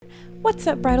What's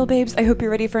up, Bridal Babes? I hope you're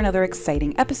ready for another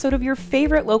exciting episode of your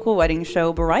favorite local wedding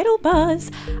show, Bridal Buzz.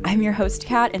 I'm your host,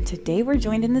 Kat, and today we're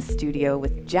joined in the studio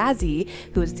with Jazzy,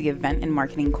 who is the event and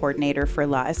marketing coordinator for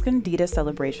La Escondida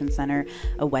Celebration Center,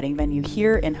 a wedding venue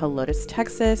here in Helotes,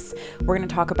 Texas. We're going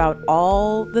to talk about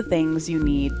all the things you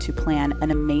need to plan an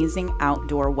amazing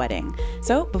outdoor wedding.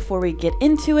 So before we get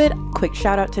into it, quick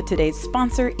shout out to today's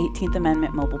sponsor, 18th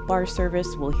Amendment Mobile Bar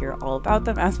Service. We'll hear all about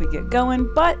them as we get going,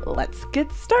 but let's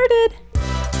get started.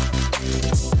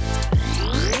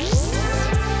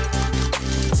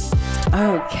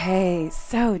 Okay,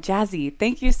 so Jazzy,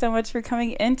 thank you so much for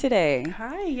coming in today.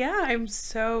 Hi, yeah, I'm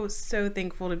so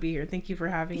thankful to be here. Thank you for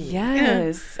having me.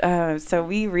 Yes, so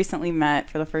we recently met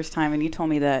for the first time, and you told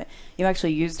me that you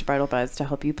actually used Bridal Buzz to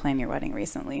help you plan your wedding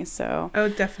recently. So oh,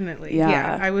 definitely,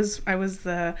 yeah. I was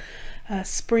the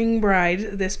spring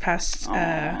bride this past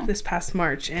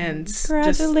March, and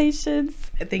congratulations.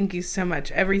 Thank you so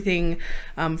much. Everything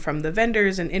from the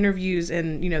vendors and interviews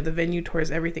and the venue tours,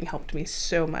 everything helped me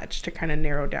so much to kind of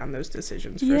narrow down those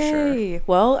decisions for sure.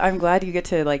 Well, I'm glad you get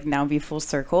to now be full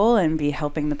circle and be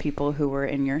helping the people who were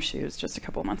in your shoes just a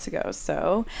couple months ago.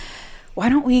 So why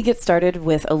don't we get started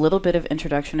with a little bit of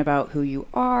introduction about who you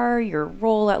are, your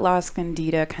role at La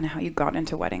Escondida, kind of how you got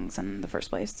into weddings in the first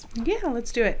place. Yeah,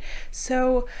 let's do it.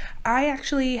 So I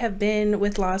actually have been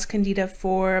with La Escondida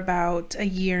for about a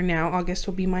year now. August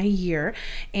will be my year.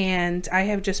 And I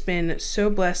have just been so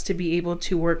blessed to be able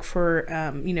to work for,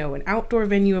 an outdoor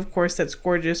venue, of course, that's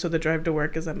gorgeous. So the drive to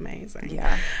work is amazing.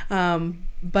 Yeah.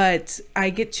 But I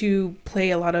get to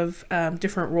play a lot of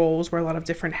different roles, wear a lot of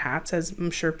different hats, as I'm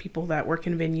sure people that work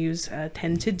in venues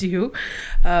tend to do.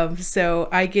 So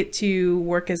I get to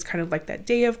work as kind of like that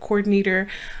day of coordinator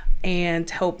and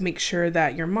help make sure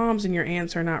that your moms and your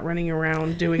aunts are not running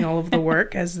around doing all of the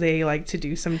work as they like to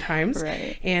do sometimes.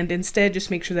 Right. And instead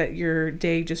just make sure that your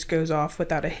day just goes off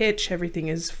without a hitch. Everything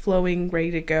is flowing,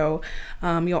 ready to go.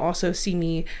 You'll also see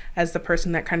me as the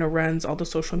person that kind of runs all the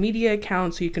social media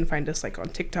accounts. So you can find us on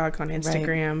TikTok, on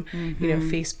Instagram, right.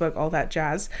 Mm-hmm. Facebook, all that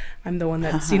jazz. I'm the one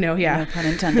that's, No pun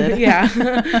intended. Yeah.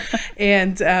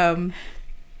 And,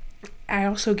 I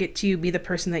also get to be the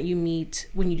person that you meet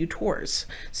when you do tours.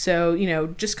 So,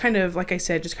 just kind of, like I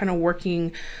said, just kind of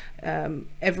working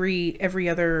every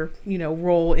other,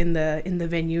 role in the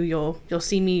venue. You'll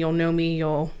see me, you'll know me,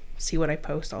 you'll see what I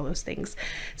post, all those things.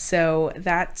 So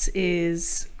that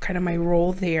is kind of my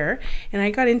role there. And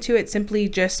I got into it simply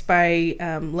just by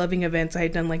loving events. I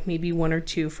had done maybe one or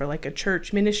two for a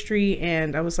church ministry,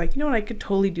 and I was like, I could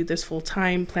totally do this full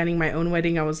time. Planning my own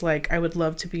wedding, I was like, I would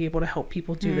love to be able to help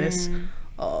people do this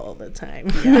all the time.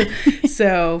 Yeah.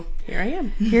 So here I am.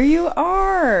 Here you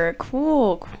are.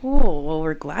 Cool. Well,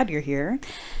 we're glad you're here.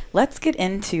 Let's get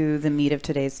into the meat of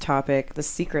today's topic, the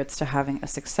secrets to having a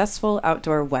successful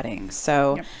outdoor wedding.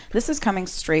 So This is coming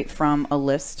straight from a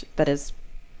list that is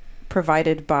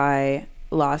provided by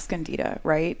La Escondida,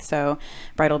 right? So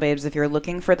Bridal Babes, if you're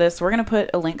looking for this, we're going to put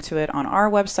a link to it on our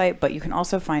website, but you can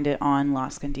also find it on La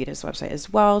Escondida's website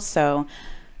as well. So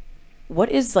what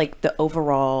is the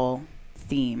overall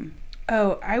theme?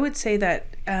 Oh, I would say that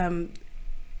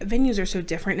venues are so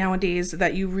different nowadays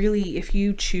that you really, if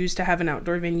you choose to have an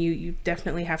outdoor venue, you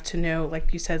definitely have to know,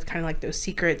 like you said, kind of those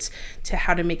secrets to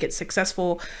how to make it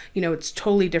successful. It's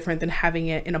totally different than having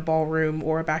it in a ballroom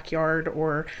or a backyard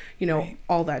or, right.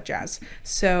 all that jazz.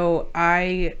 So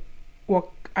I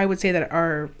would say that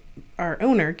our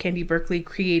owner, Candy Berkeley,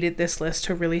 created this list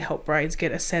to really help brides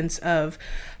get a sense of,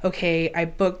 okay, I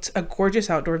booked a gorgeous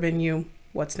outdoor venue.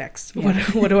 What's next? Yeah.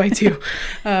 What do I do?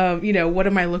 What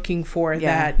am I looking for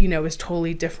that, is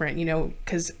totally different,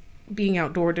 because being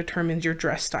outdoor determines your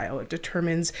dress style. It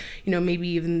determines, maybe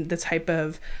even the type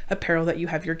of apparel that you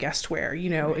have your guests wear,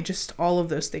 right. It just all of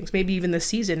those things, maybe even the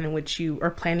season in which you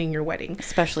are planning your wedding.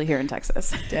 Especially here in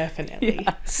Texas. Definitely.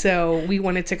 Yeah. So we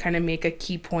wanted to kind of make a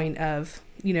key point of,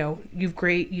 you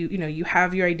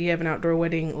have your idea of an outdoor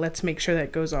wedding. Let's make sure that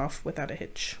it goes off without a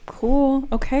hitch. Cool.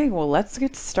 Okay, well, let's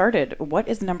get started. What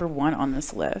is number one on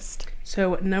this list?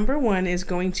 So number one is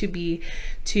going to be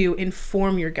to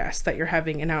inform your guests that you're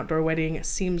having an outdoor wedding. It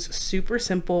seems super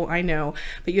simple, I know,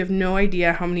 but you have no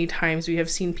idea how many times we have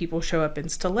seen people show up in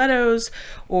stilettos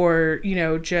or,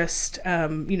 just,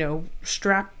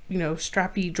 strappy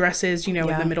dresses, in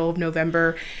the middle of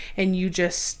November, and you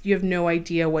have no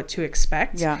idea what to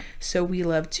expect. Yeah. So we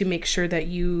love to make sure that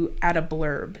you add a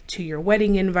blurb to your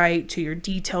wedding invite, to your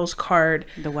details card.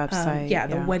 The website.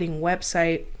 The wedding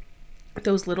website.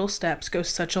 Those little steps go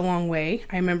such a long way.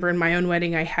 I remember in my own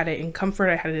wedding, I had it in Comfort.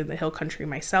 I had it in the Hill Country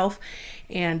myself,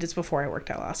 and it's before I worked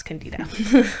at La Escondida.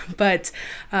 But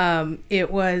it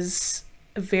was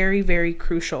very, very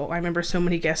crucial. I remember so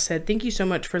many guests said, thank you so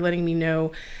much for letting me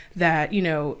know that,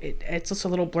 it's just a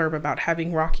little blurb about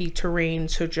having rocky terrain.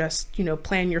 So just,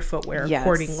 plan your footwear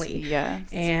accordingly. Yes.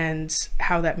 And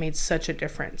how that made such a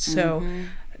difference. So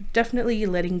definitely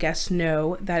letting guests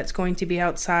know that it's going to be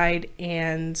outside,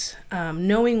 and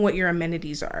knowing what your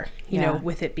amenities are,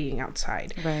 with it being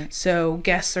outside. Right. So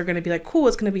guests are going to be like, cool,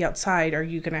 it's going to be outside. Are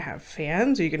you going to have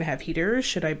fans? Are you going to have heaters?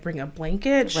 Should I bring a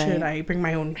blanket? Right. Should I bring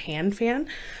my own hand fan?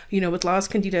 With La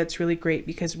Escondida, it's really great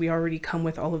because we already come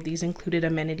with all of these included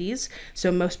amenities.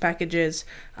 So most packages,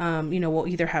 will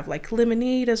either have like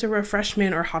lemonade as a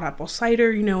refreshment or hot apple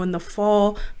cider, in the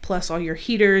fall, plus all your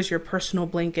heaters, your personal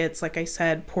blankets, like I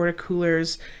said, porta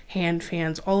coolers, hand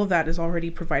fans, all of that is already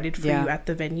provided for you at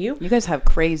the venue. You guys have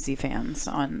crazy fans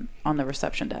on the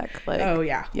reception deck. Like, oh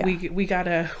yeah. We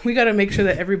gotta make sure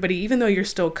that everybody, even though you're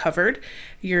still covered,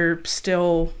 you're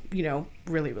still,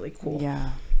 really, really cool.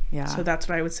 Yeah. Yeah. So that's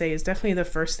what I would say is definitely the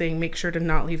first thing. Make sure to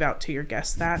not leave out to your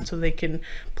guests that, so they can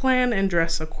plan and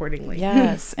dress accordingly.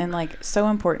 Yes. And like, so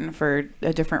important for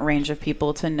a different range of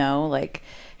people to know, like,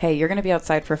 hey, you're going to be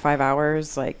outside for 5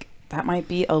 hours. Like, that might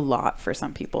be a lot for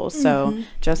some people. So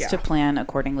just to plan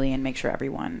accordingly and make sure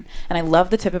everyone. And I love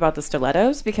the tip about the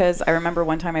stilettos, because I remember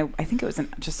one time I think it was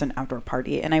just an outdoor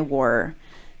party, and I wore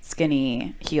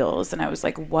skinny heels, and I was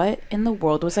like, what in the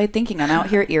world was I thinking? I'm out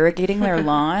here irrigating their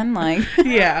lawn. Like,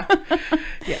 yeah.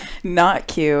 Not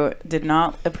cute. Did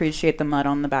not appreciate the mud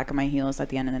on the back of my heels at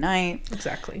the end of the night.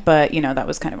 Exactly. But that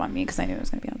was kind of on me, because I knew it was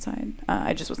going to be outside.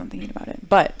 I just wasn't thinking about it.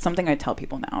 But something I tell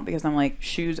people now, because I'm like,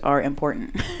 shoes are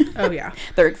important. Oh yeah.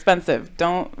 They're expensive.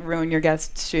 Don't ruin your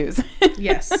guests' shoes.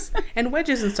 Yes. And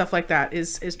wedges and stuff like that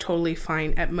is totally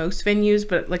fine at most venues,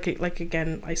 but like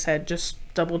again, I said, just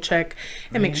double check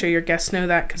and make sure your guests know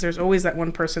that, because there's always that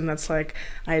one person that's like,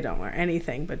 I don't wear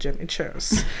anything but Jimmy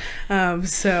Choo's.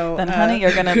 So then honey,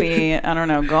 you're gonna be, I don't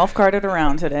know, golf carted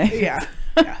around today. Yeah.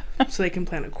 So they can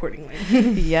plan accordingly.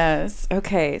 Yes.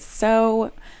 Okay,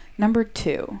 so number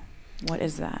 2, what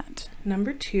is that?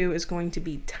 Number 2 is going to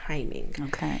be timing.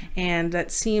 Okay. And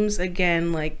that seems,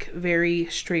 again, like very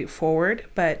straightforward,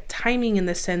 but timing in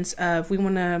the sense of we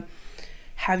want to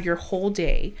have your whole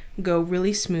day go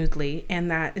really smoothly, and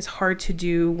that is hard to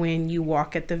do when you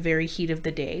walk at the very heat of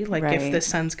the day, like if the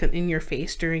sun's in your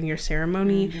face during your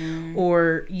ceremony,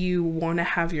 or you want to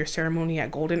have your ceremony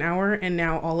at golden hour, and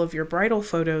now all of your bridal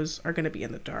photos are going to be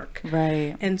in the dark.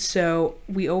 Right. And so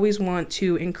we always want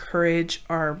to encourage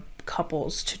our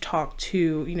couples to talk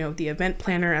to the event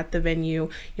planner at the venue,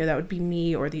 that would be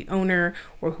me or the owner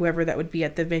or whoever that would be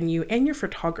at the venue, and your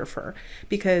photographer,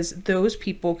 because those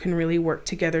people can really work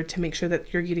together to make sure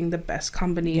that you're getting the best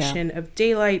combination of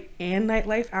daylight and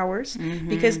nightlife hours.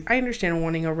 Because I understand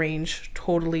wanting a range,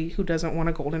 totally, who doesn't want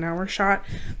a golden hour shot,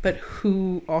 but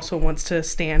who also wants to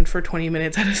stand for 20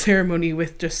 minutes at a ceremony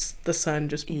with just the sun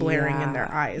just blaring in their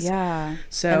eyes.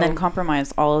 So and then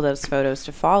compromise all of those photos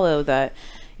to follow that.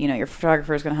 Your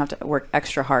photographer is going to have to work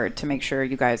extra hard to make sure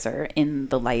you guys are in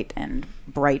the light and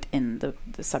bright in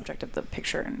the subject of the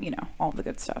picture, and all the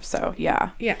good stuff. So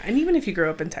yeah. And even if you grow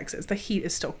up in Texas, the heat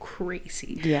is still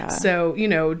crazy.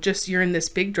 So just you're in this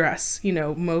big dress,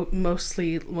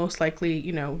 most likely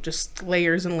just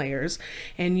layers and layers,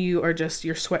 and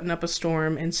you're sweating up a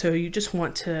storm, and so you just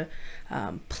want to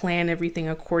plan everything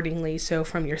accordingly. So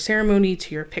from your ceremony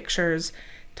to your pictures,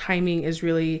 timing is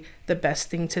really the best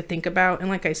thing to think about. And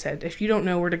like I said, if you don't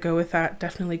know where to go with that,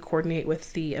 definitely coordinate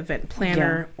with the event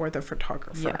planner or the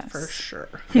photographer for sure.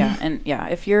 And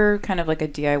if you're kind of like a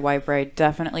DIY bride,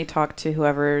 definitely talk to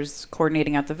whoever's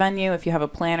coordinating at the venue. If you have a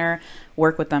planner,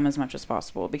 work with them as much as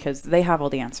possible, because they have all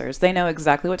the answers. They know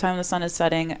exactly what time the sun is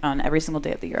setting on every single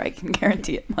day of the year. I can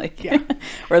guarantee it.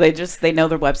 Or they know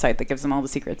their website that gives them all the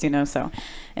secrets, so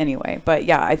anyway, but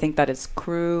I think that is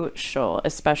crucial,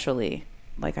 especially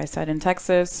like I said, in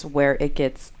Texas, where it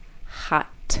gets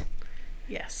hot.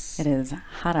 Yes. It is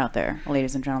hot out there,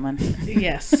 ladies and gentlemen.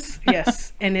 Yes.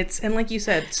 And like you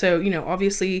said, so,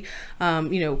 obviously,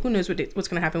 who knows what's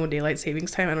going to happen with daylight savings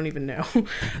time? I don't even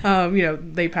know.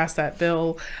 They passed that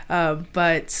bill.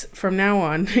 But from now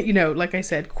on, like I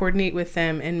said, coordinate with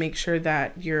them and make sure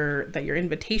that your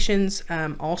invitations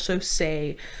also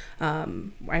say,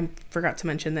 I forgot to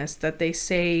mention this, that they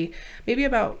say maybe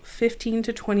about 15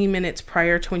 to 20 minutes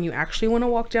prior to when you actually want to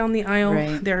walk down the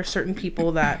aisle. There are certain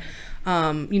people that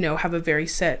have a very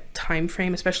set time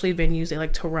frame, especially venues. They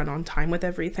like to run on time with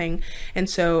everything. And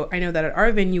so I know that at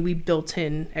our venue, we built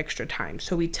in extra time.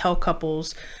 So we tell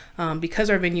couples,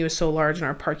 because our venue is so large and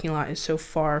our parking lot is so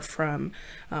far from,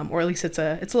 or at least it's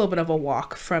a little bit of a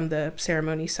walk from the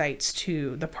ceremony sites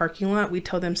to the parking lot, we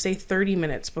tell them, say 30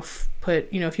 minutes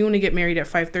if you want want to get married at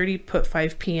 5:30, put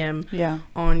 5 p.m.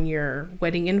 on your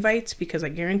wedding invites, because I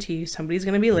guarantee you somebody's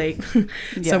going to be late.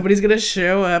 Somebody's going to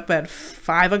show up at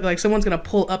 5 o'clock. Like, someone's going to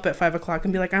pull up at 5 o'clock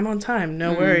and be like, I'm on time.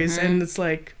 No worries. And it's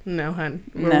like, no, hun,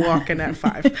 we're walking at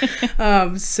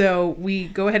 5. So we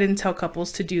go ahead and tell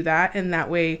couples to do that. And that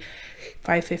way,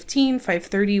 5:15,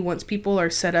 5:30, once people are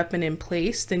set up and in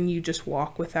place, then you just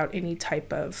walk without any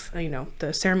type of,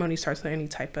 the ceremony starts with any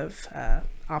type of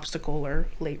obstacle or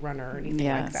late runner or anything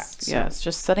like that. So. Yes,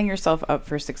 just setting yourself up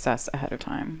for success ahead of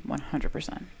time, 100%.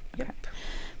 Okay. Yep.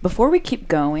 Before we keep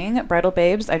going, Bridal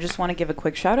Babes, I just want to give a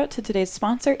quick shout out to today's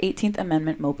sponsor, 18th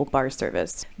Amendment Mobile Bar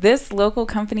Service. This local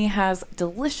company has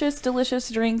delicious,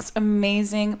 delicious drinks,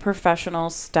 amazing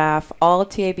professional staff, all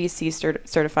TABC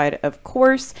certified, of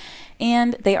course,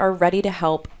 and they are ready to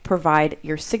help provide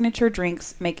your signature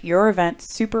drinks, make your event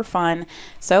super fun.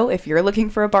 So if you're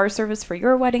looking for a bar service for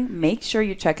your wedding, make sure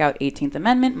you check out 18th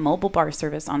Amendment Mobile Bar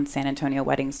Service on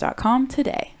SanAntonioWeddings.com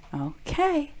today.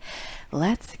 Okay.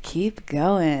 Let's keep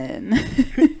going.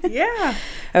 Yeah.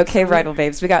 Okay, Bridal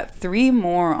Babes, we got 3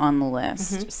 more on the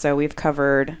list. So we've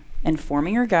covered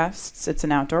informing your guests. It's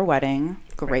an outdoor wedding.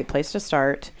 Great place to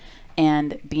start.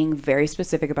 And being very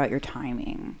specific about your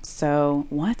timing. So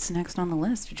what's next on the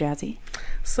list, Jazzy?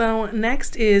 So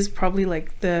next is probably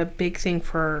like the big thing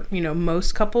for,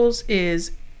 most couples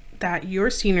is that your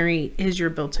scenery is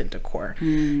your built-in decor.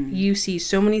 You see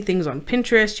so many things on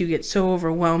Pinterest. You get so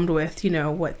overwhelmed with,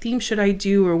 what theme should I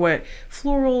do, or what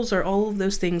florals, or all of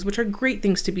those things, which are great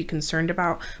things to be concerned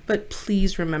about. But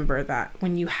please remember that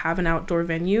when you have an outdoor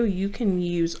venue, you can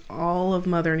use all of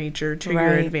Mother Nature to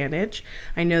your advantage.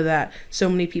 I know that so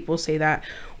many people say that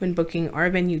when booking our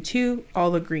venue too, all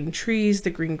the green trees,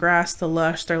 the green grass, the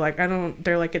lush, they're like,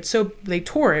 they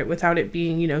tour it without it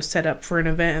being, set up for an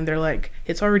event. And they're like,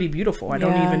 it's already beautiful. I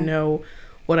don't even know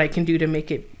what I can do to make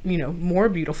it, more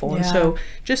beautiful. And so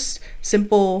just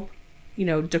simple,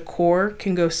 decor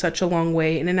can go such a long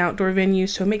way in an outdoor venue.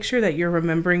 So make sure that you're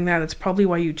remembering that. It's probably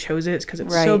why you chose it. It's because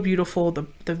it's so beautiful.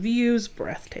 The views,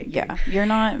 breathtaking. Yeah. You're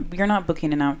not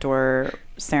booking an outdoor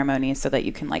ceremony so that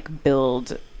you can like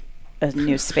build a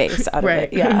new space out of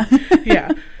it. Yeah.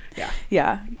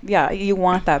 You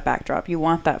want that backdrop. You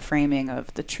want that framing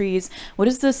of the trees. What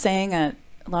is the saying at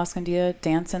La Escondida?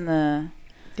 Dance in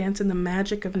the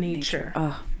magic of nature.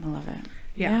 Oh, I love it.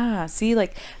 Yeah. See,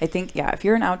 like, I think, if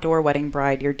you're an outdoor wedding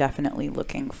bride, you're definitely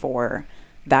looking for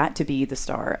that to be the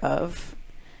star of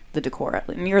the decor.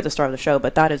 And you're the star of the show,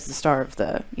 but that is the star of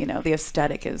the, the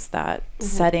aesthetic is that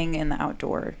setting in the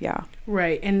outdoor. Yeah.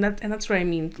 Right. And that's what I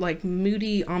mean. Like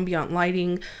moody ambient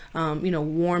lighting,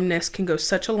 warmness can go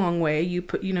such a long way. You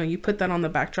put that on the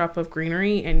backdrop of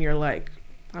greenery and you're like,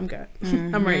 I'm good.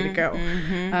 I'm ready to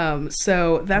go.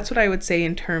 So that's what I would say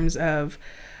in terms of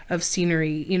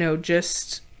scenery.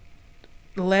 Just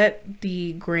let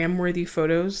the gram-worthy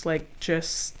photos, like,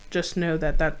 just know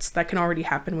that can already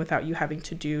happen without you having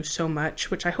to do so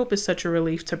much, which I hope is such a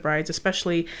relief to brides.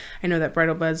 Especially, I know that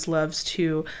Bridal Buzz loves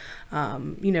to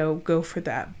go for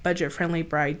that budget-friendly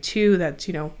bride too. That's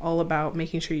all about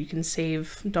making sure you can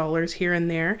save dollars here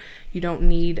and there. You don't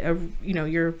need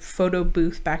your photo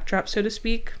booth backdrop, so to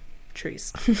speak.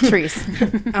 Trees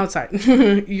outside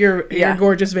your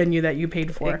gorgeous venue that you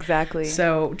paid for. Exactly.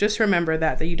 So just remember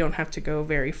that you don't have to go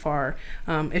very far.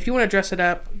 If you want to dress it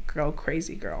up, go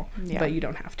crazy, girl. But you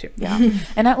don't have to.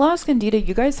 And at La Escondida,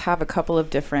 you guys have a couple of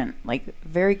different, like,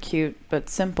 very cute but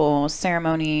simple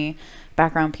ceremony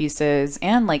background pieces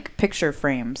and like picture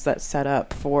frames that set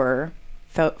up for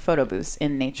photo booths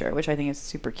in nature, which I think is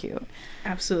super cute.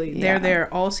 Absolutely. They're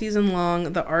there all season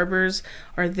long. The arbors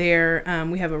are there.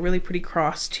 We have a really pretty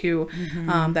cross too,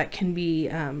 that can be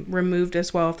removed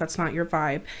as well if that's not your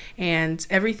vibe. And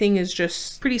everything is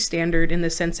just pretty standard in the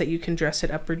sense that you can dress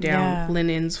it up or down.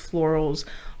 Linens, florals,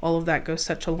 all of that goes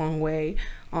such a long way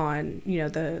on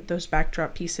those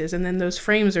backdrop pieces. And then those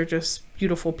frames are just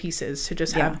beautiful pieces to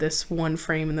just have this one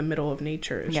frame in the middle of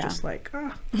nature. It's just like,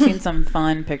 seen some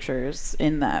fun pictures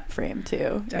in that frame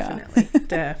too.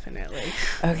 Definitely.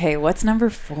 Okay, what's number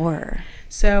 4?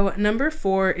 So number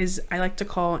 4 is, I like to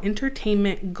call,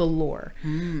 entertainment galore.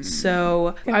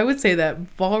 So I would say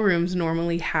that ballrooms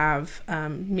normally have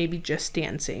maybe just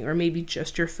dancing or maybe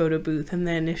just your photo booth, and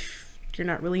then if you're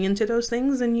not really into those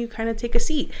things, then you kind of take a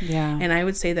seat. Yeah. And I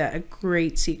would say that a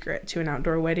great secret to an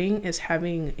outdoor wedding is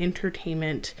having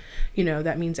entertainment.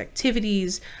 That means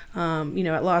activities.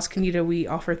 At La Escondida, we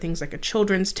offer things like a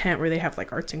children's tent where they have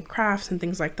like arts and crafts and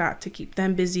things like that to keep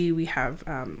them busy. We have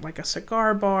like a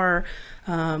cigar bar.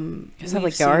 Just have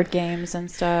like yard games and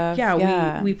stuff.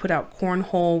 Yeah. We put out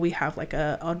cornhole. We have like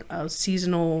a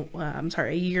seasonal,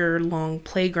 a year-long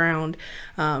playground,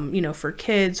 for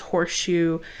kids,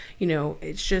 horseshoe.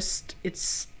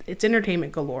 It's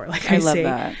entertainment galore, like I love say.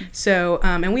 That. So,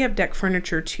 and we have deck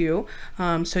furniture too.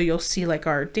 So you'll see like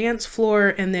our dance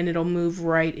floor, and then it'll move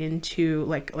right into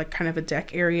like kind of a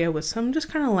deck area with some just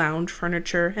kind of lounge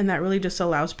furniture, and that really just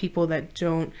allows people that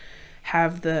don't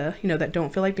have that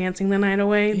don't feel like dancing the night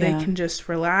away. They can just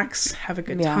relax, have a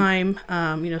good time,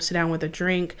 sit down with a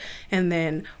drink, and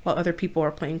then while other people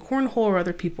are playing cornhole or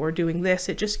other people are doing this,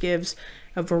 it just gives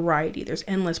a variety. There's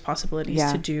endless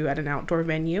possibilities to do at an outdoor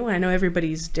venue. And I know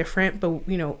everybody's different, but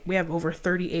we have over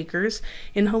 30 acres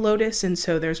in Helotes, and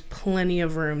so there's plenty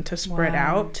of room to spread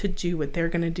out to do what they're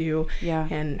going to do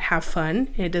and have fun.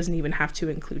 And it doesn't even have to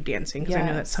include dancing, because I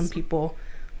know that some people,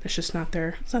 it's just not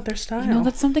their style.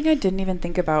 That's something I didn't even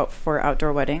think about for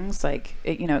outdoor weddings. Like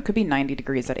it could be 90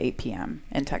 degrees at 8 p.m.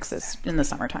 in Texas in the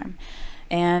summertime.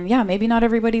 And maybe not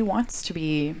everybody wants to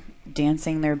be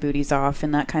dancing their booties off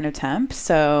in that kind of temp.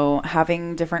 So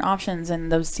having different options in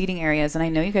those seating areas. And I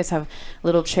know you guys have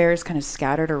little chairs kind of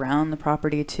scattered around the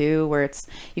property too, where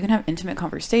you can have intimate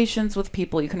conversations with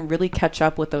people. You can really catch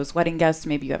up with those wedding guests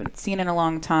maybe you haven't seen in a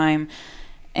long time.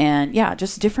 And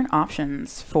just different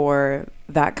options for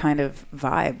that kind of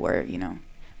vibe where,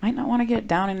 might not want to get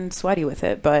down and sweaty with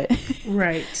it, but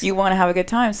you want to have a good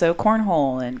time. So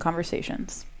cornhole and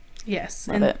conversations. Yes.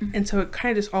 And so it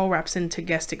kind of just all wraps into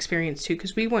guest experience too,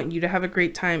 because we want you to have a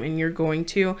great time, and you're going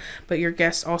to, but your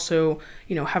guests also,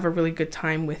 have a really good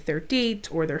time with their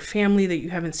date or their family that you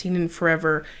haven't seen in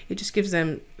forever. It just gives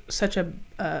them such a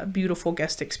beautiful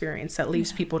guest experience that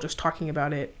leaves people just talking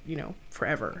about it,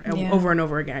 forever, over and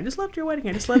over again. I just loved your wedding.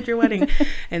 I just loved your wedding.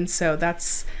 And so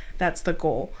that's the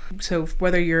goal. So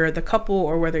whether you're the couple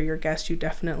or whether you're a guest, you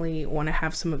definitely want to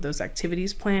have some of those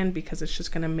activities planned, because it's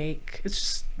just going to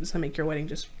make your wedding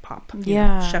just pop.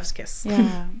 Chef's kiss.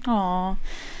 Yeah. Aw.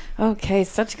 Okay,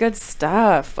 such good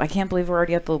stuff. I can't believe we're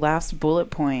already at the last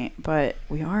bullet point, but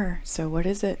we are. So what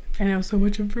is it? I know, so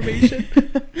much information.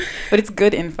 But it's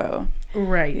good info.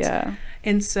 Right. Yeah.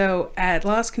 And so at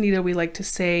La Escondida, we like to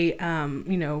say,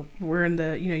 we're in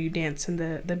the, you dance in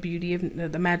the beauty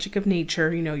of the magic of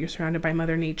nature. You're surrounded by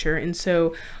Mother Nature. And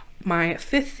so my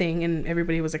fifth thing, and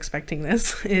everybody was expecting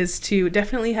this, is to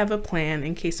definitely have a plan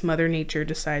in case Mother Nature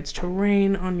decides to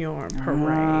rain on your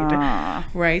parade,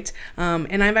 right?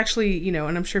 And I've actually,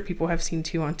 and I'm sure people have seen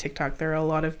too on TikTok, there are a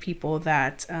lot of people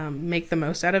that make the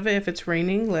most out of it. If it's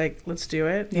raining, like, let's do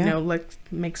it.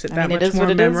 Makes it that much more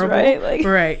memorable,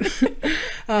 right?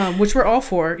 Which we're all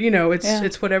for.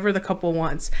 It's whatever the couple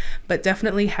wants, but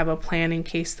definitely have a plan in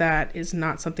case that is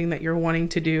not something that you're wanting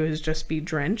to do, is just be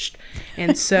drenched.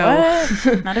 And so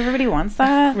not everybody wants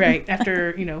that, right?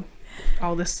 After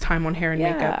all this time on hair and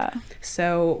makeup.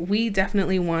 So we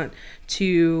definitely want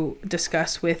to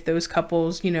discuss with those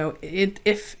couples,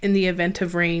 if in the event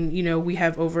of rain, we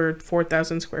have over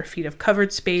 4,000 square feet of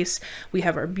covered space. We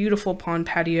have our beautiful pond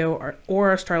patio or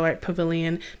our Starlight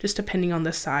Pavilion, just depending on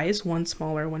the size, one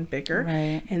smaller, one bigger.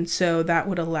 Right. And so that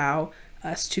would allow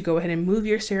us to go ahead and move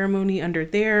your ceremony under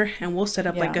there, and we'll set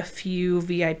up like a few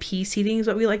VIP seating is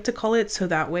what we like to call it, so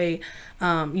that way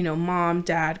mom,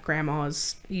 dad,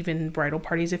 grandmas, even bridal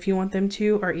parties, if you want them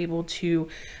to, are able to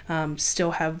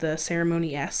still have the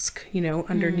ceremony-esque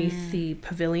underneath the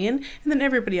pavilion, and then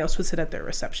everybody else would sit at their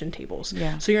reception tables.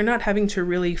 So you're not having to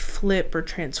really flip or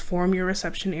transform your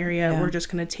reception area. We're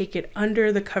just going to take it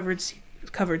under the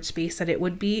covered space that it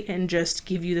would be, and just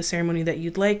give you the ceremony that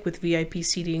you'd like, with VIP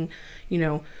seating,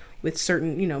 with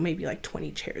certain, maybe like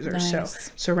 20 chairs or so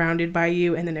surrounded by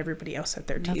you, and then everybody else at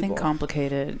their table. Nothing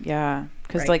complicated.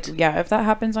 Because if that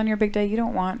happens on your big day, you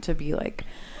don't want to be like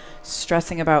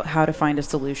stressing about how to find a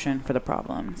solution for the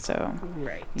problem. So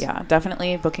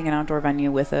definitely booking an outdoor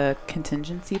venue with a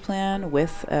contingency plan,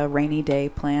 with a rainy day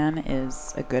plan,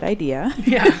 is a good idea.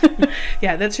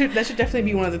 That should definitely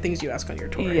be one of the things you ask on your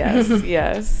tour.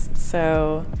 Yes.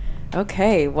 So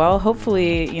okay, well,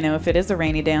 hopefully, if it is a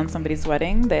rainy day on somebody's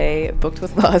wedding, they booked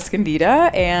with La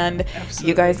Escondida, and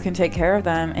you guys can take care of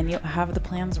them, and you have the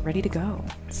plans ready to go.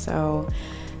 So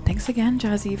thanks again,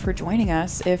 Jazzy, for joining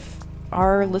us. If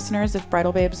our listeners, if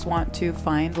Bridal Babes want to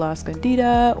find La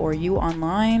Escondida or you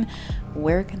online,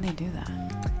 where can they do that?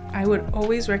 I would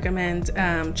always recommend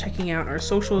checking out our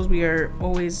socials. We are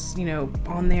always,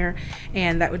 on there,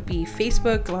 and that would be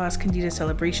Facebook, La Escondida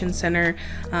Celebration Center.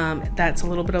 That's a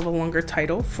little bit of a longer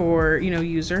title for,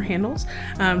 user handles.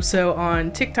 So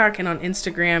on TikTok and on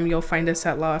Instagram, you'll find us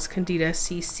at La Escondida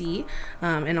CC,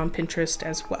 and on Pinterest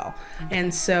as well. Okay.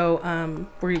 And so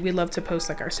we love to post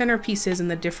like our centerpieces and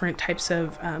the different types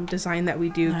of design that we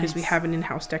do, because we have an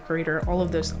in-house decorator, all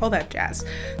that jazz.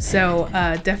 So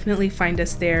definitely find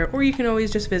us there, or you can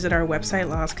always just visit our website,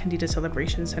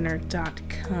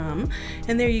 lascondidacelebrationcenter.com,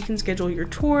 and there you can schedule your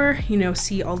tour,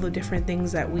 see all the different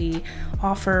things that we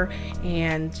offer,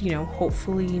 and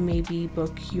hopefully maybe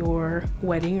book your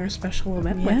wedding or special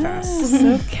event with us.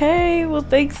 Okay, well,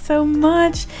 thanks so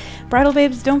much. Bridal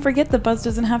Babes, don't forget the buzz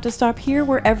doesn't have to stop here.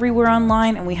 We're everywhere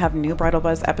online, and we have new Bridal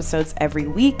Buzz episodes every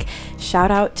week.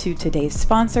 Shout out to today's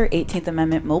sponsor, 18th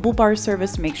Amendment Mobile Bar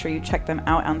Service. Make sure you check them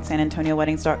out on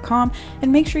sanantonioweddings.com,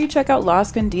 and make sure you check out La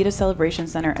Escondida Celebration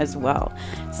Center as well.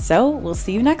 So we'll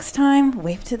see you next time.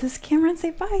 Wave to this camera and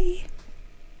say bye.